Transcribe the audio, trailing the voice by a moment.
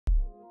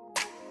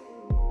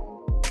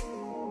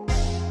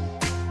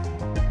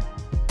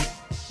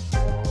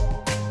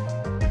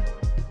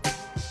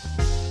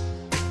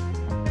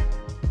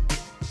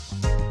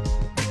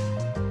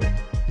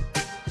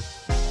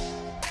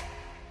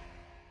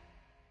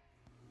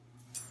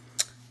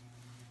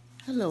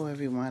Hello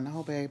everyone. I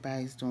hope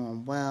everybody's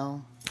doing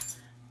well.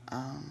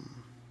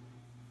 Um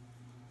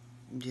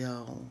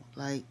yo,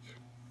 like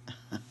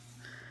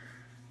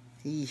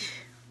eesh,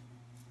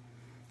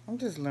 I'm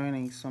just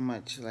learning so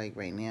much like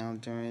right now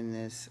during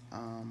this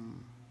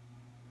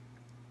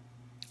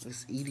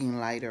eating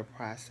lighter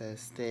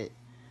process that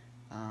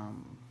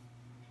um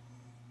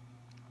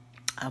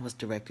I was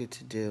directed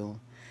to do,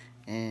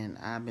 and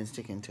I've been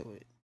sticking to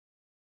it.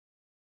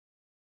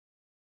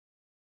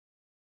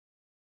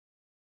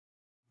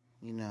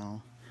 You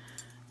know,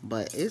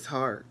 but it's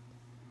hard.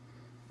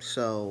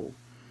 So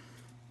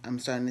I'm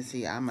starting to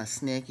see I'm a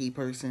snacky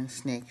person.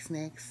 Snacky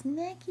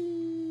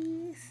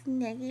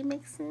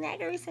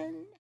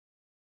McSnackerson.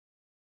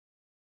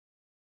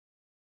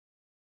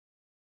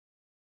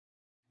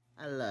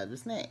 I love the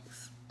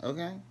snacks.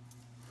 Okay,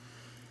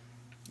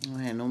 I don't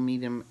have no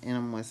meat in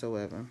them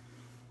whatsoever.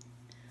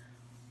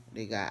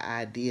 They got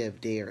idea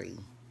of dairy,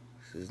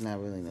 so it's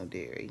not really no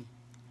dairy.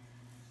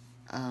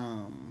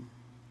 Um,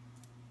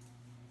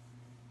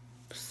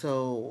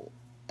 so,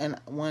 and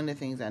one of the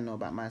things I know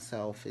about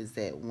myself is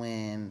that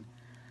when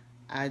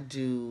I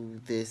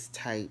do this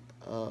type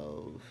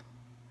of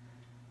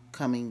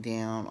coming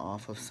down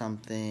off of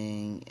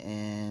something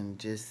and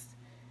just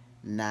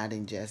not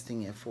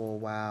ingesting it for a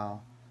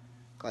while,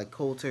 like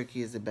cold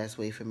turkey is the best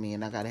way for me,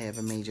 and I gotta have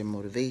a major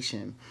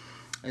motivation.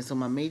 And so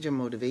my major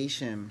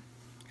motivation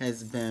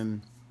has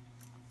been,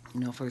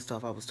 first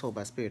off, I was told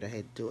by Spirit I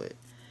had to do it.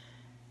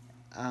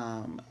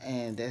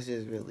 And that's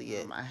just really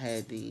it. I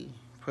had the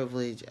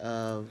privilege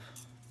of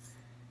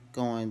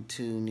going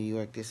to New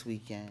York this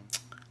weekend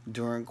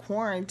during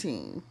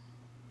quarantine.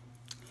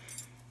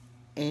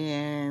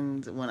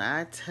 And when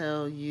I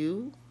tell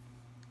you,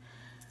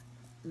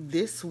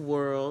 this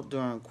world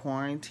during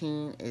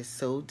quarantine is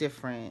so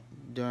different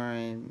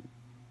during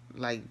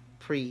like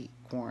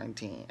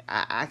pre-quarantine.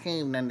 I can't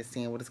even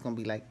understand what it's going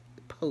to be like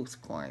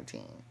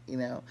post-quarantine.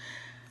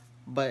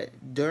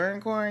 But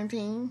during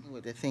quarantine,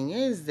 what the thing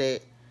is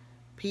that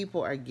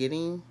people are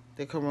getting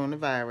the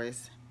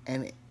coronavirus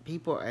and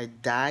people are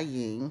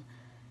dying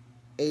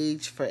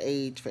age for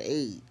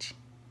age.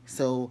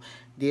 So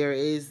there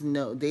is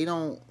no, they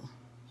don't,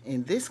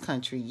 in this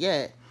country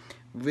yet,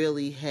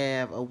 really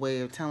have a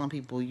way of telling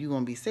people you're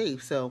going to be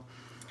safe. So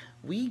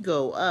we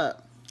go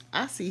up.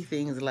 I see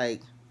things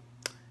like,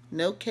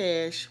 no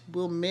cash,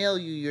 we'll mail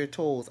you your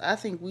tolls. I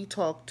think we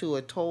talked to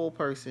a toll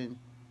person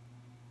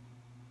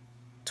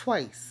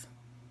twice.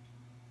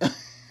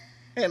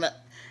 And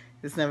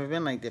it's never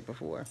been like that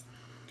before.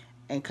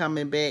 And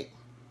coming back,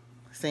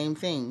 same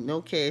thing.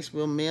 No cash,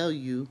 we'll mail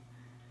you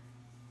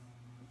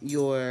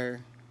your,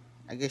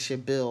 I guess, your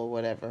bill or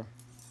whatever.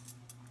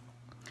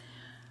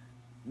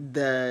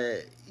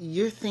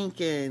 You're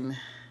thinking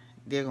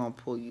they're gonna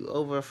pull you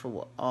over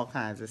for all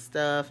kinds of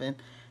stuff, and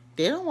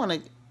they don't want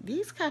to.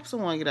 These cops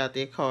don't want to get out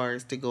their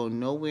cars to go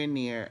nowhere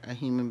near a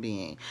human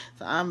being.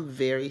 So I'm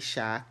very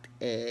shocked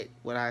at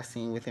what I've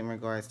seen within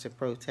regards to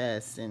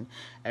protests and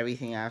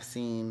everything I've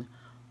seen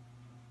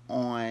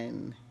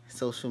on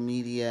social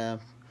media,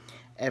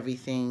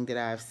 everything that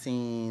I've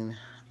seen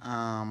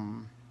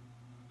on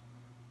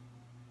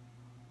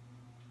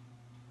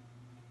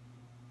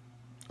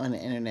the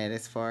internet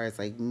as far as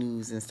like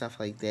news and stuff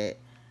like that.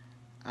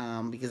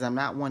 Because I'm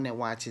not one that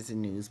watches the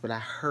news, but I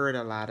heard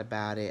a lot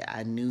about it.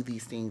 I knew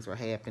these things were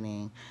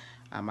happening.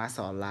 I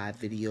saw live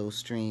video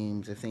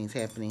streams of things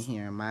happening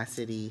here in my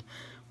city,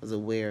 was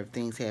aware of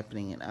things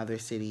happening in other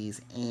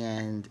cities,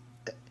 and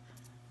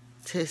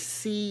to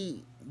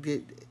see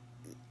that,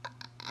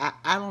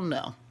 I don't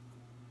know.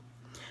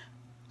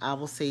 I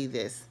will say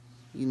this,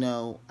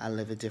 I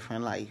live a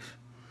different life.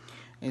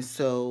 And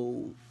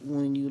so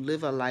when you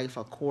live a life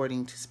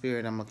according to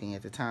Spirit, I'm looking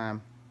at the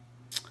time,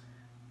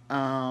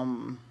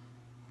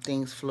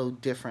 things flow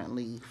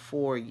differently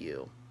for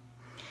you.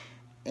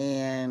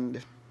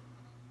 And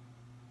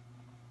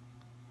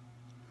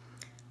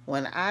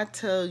when I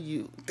tell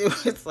you,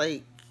 it's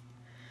like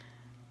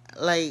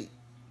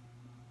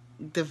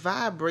the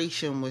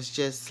vibration was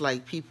just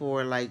like people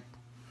were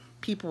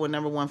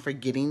number one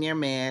forgetting their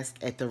mask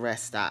at the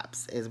rest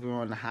stops as we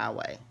were on the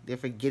highway. They're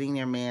forgetting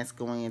their mask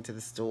going into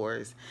the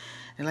stores.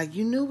 And like,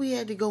 you knew we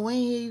had to go in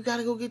here. You got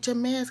to go get your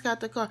mask out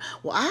the car.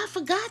 Well, I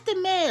forgot the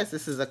mask.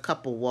 This is a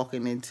couple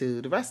walking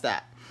into the rest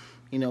stop,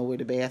 where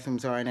the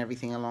bathrooms are and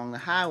everything along the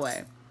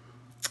highway.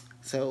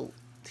 So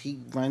he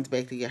runs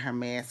back to get her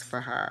mask for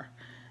her.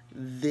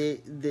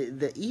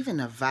 The even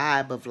a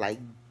vibe of like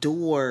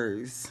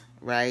doors,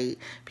 right?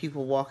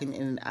 People walking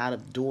in and out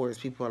of doors.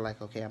 People are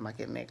like, okay, I'm not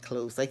getting that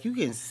close. Like, you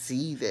can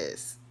see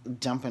this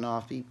jumping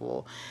off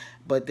people,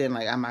 but then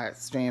like I'm not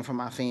straying from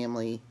my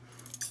family.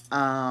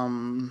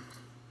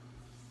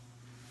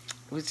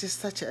 It was just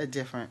such a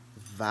different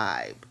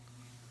vibe,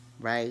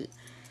 right?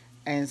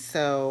 And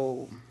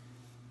so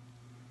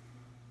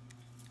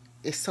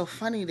it's so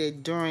funny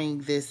that during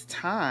this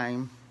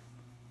time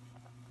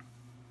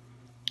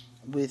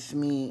with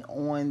me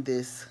on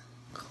this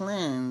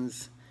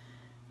cleanse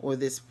or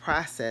this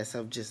process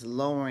of just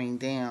lowering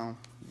down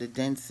the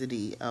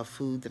density of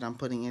food that I'm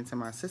putting into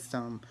my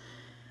system,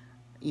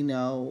 you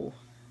know,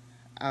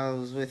 I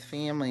was with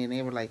family and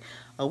they were like,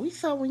 "Oh, we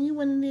thought when you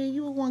went in there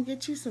you were going to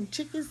get you some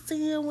chicken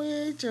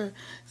sandwich or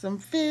some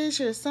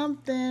fish or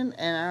something."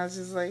 And I was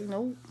just like,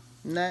 "Nope,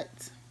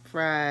 nuts,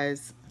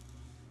 fries,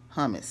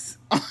 hummus."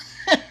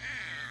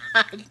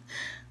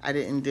 I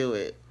didn't do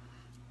it.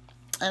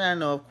 And I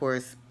know, of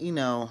course,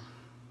 I'm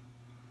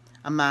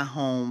not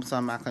home, so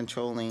I'm not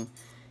controlling,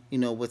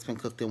 what's been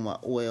cooked in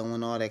what oil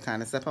and all that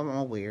kind of stuff. I'm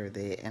aware of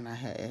that. And I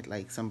had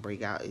like some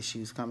breakout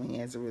issues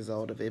coming as a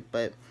result of it,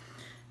 but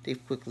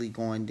they've quickly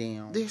gone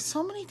down. There's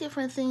so many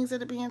different things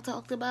that are being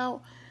talked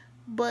about,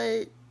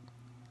 but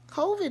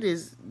COVID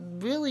is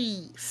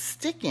really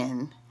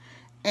sticking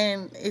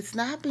and it's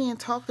not being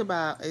talked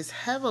about as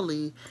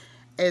heavily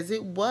as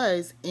it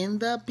was in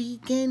the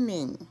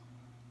beginning.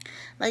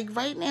 Like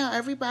right now,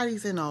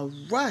 everybody's in a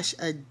rush,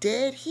 a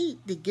dead heat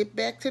to get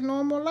back to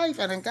normal life.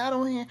 I done got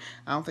on here.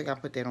 I don't think I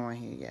put that on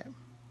here yet.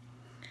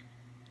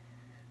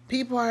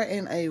 People are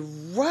in a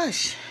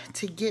rush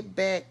to get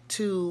back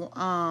to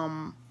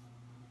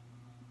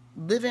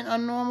living a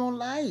normal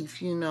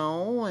life,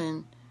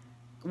 and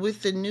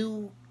with the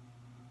new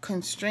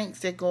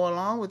constraints that go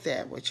along with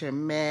that, with your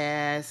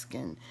mask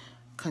and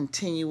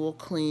continual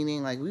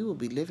cleaning. Like, we will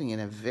be living in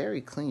a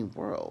very clean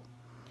world.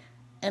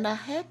 And I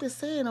have to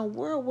say, in a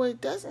world where it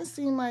doesn't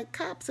seem like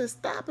cops are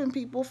stopping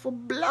people for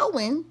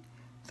blowing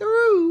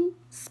through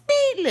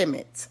speed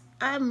limits.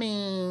 I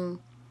mean,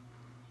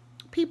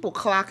 people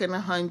clocking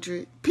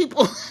 100.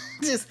 People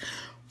just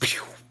pew,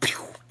 pew,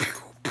 pew,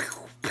 pew,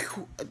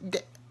 pew.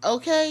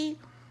 Okay?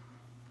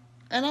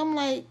 And I'm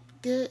like,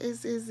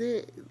 is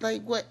it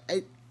like what?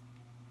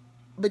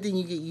 But then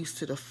you get used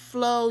to the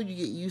flow. You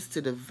get used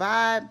to the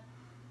vibe.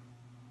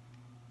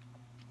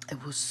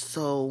 It was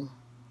so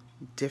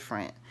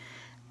different.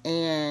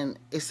 And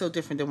it's so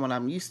different than what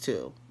I'm used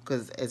to.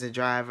 Because as a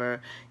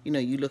driver,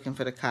 you looking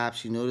for the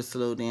cops. You know to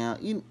slow down.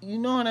 You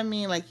know what I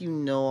mean? Like,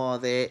 all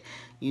that.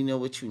 You know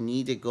what you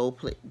need to go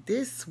play.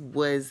 This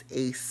was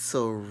a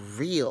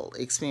surreal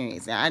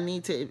experience. Now, I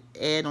need to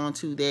add on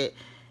to that,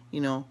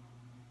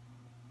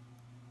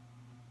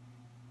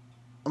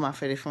 my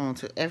favorite phone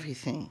to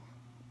everything.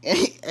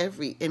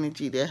 Every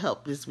energy that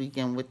helped this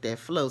weekend with that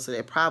flow. So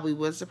that probably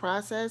was the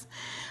process.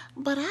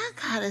 But I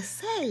gotta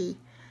say,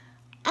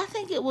 I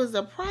think it was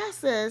a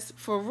process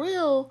for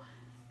real.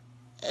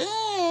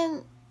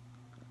 And,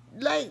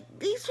 like,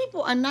 these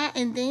people are not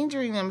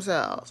endangering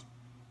themselves.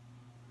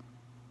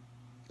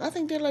 I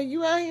think they're like,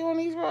 you out here on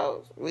these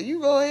roads? Well,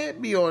 you go ahead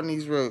and be on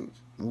these roads.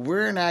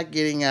 We're not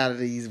getting out of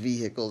these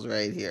vehicles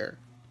right here.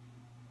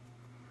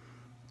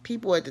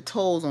 People at the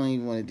tolls don't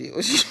even want to deal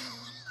with you.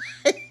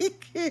 Like,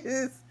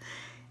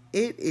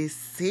 it is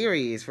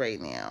serious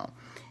right now.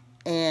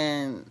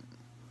 And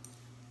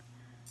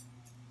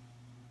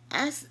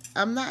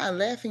I'm not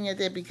laughing at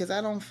that because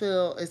I don't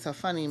feel it's a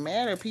funny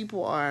matter.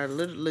 People are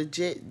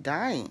legit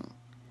dying.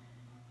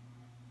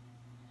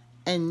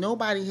 And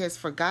nobody has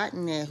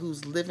forgotten that,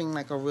 who's living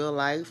like a real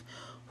life,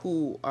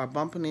 who are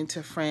bumping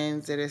into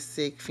friends that are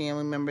sick,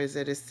 family members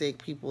that are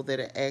sick, people that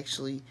are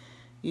actually,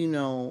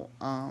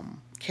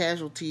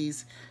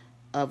 casualties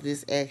of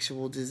this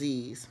actual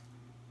disease.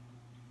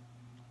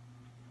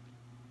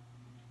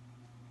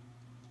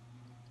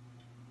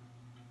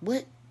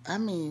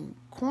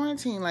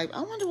 Quarantine life.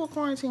 I wonder what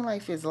quarantine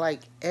life is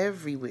like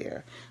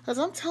everywhere. Because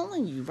I'm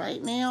telling you,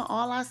 right now,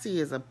 all I see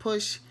is a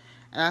push.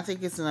 And I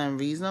think it's an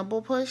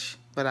unreasonable push.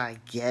 But I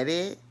get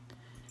it.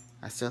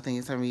 I still think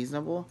it's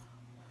unreasonable.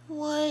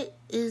 What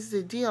is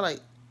the deal? Like,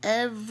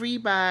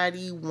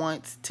 everybody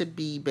wants to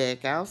be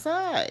back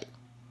outside.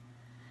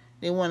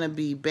 They want to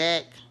be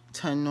back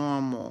to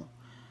normal.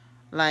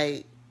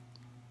 Like,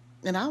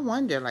 and I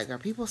wonder, like, are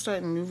people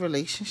starting new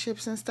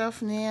relationships and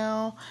stuff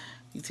now?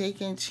 You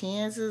taking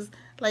chances?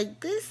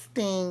 Like, this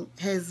thing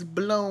has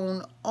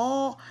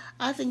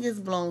I think it's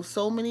blown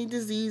so many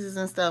diseases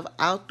and stuff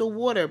out the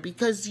water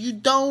because you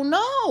don't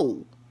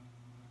know.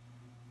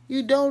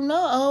 You don't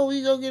know. Oh,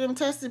 we go get them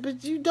tested,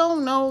 but you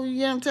don't know you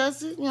get them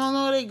tested. You don't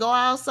know they go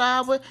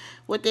outside with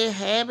what their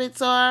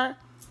habits are.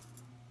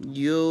 I'm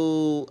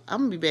going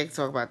to be back to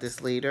talk about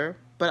this later.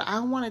 But I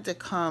wanted to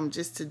come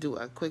just to do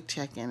a quick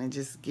check-in and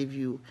just give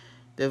you,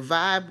 the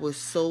vibe was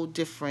so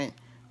different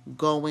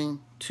going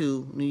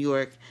to New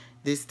York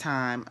this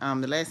time.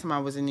 The last time I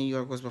was in New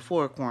York was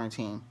before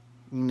quarantine,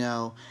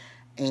 and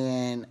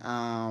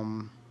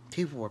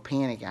people were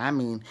panicking. I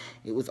mean,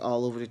 it was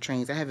all over the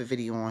trains. I have a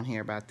video on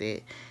here about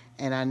that.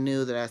 And I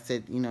knew that I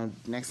said,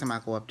 next time I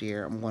go up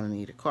there, I'm going to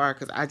need a car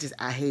because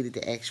I hated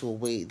the actual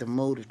way, the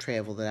mode of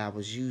travel that I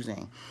was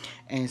using.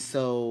 And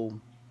so,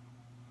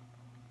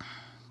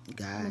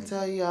 guys, I'm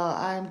tell y'all,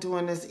 I'm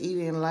doing this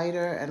eating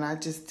lighter, and I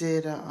just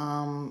did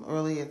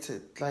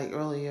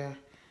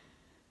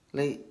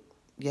late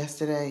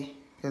yesterday,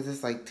 because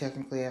it's like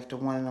technically after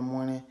 1 in the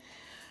morning.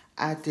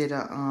 I did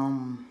a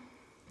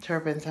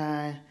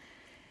turpentine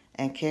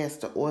and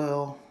castor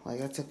oil.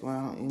 Like, I took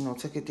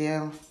took it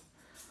down.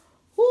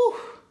 Whew.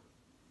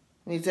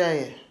 Let me tell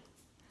you,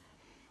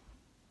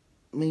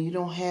 when you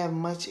don't have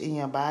much in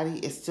your body,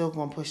 it's still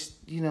gonna push.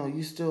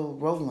 You still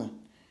rolling.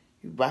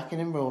 You rocking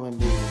and rolling,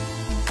 baby.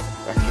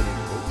 Rocking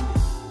and rolling.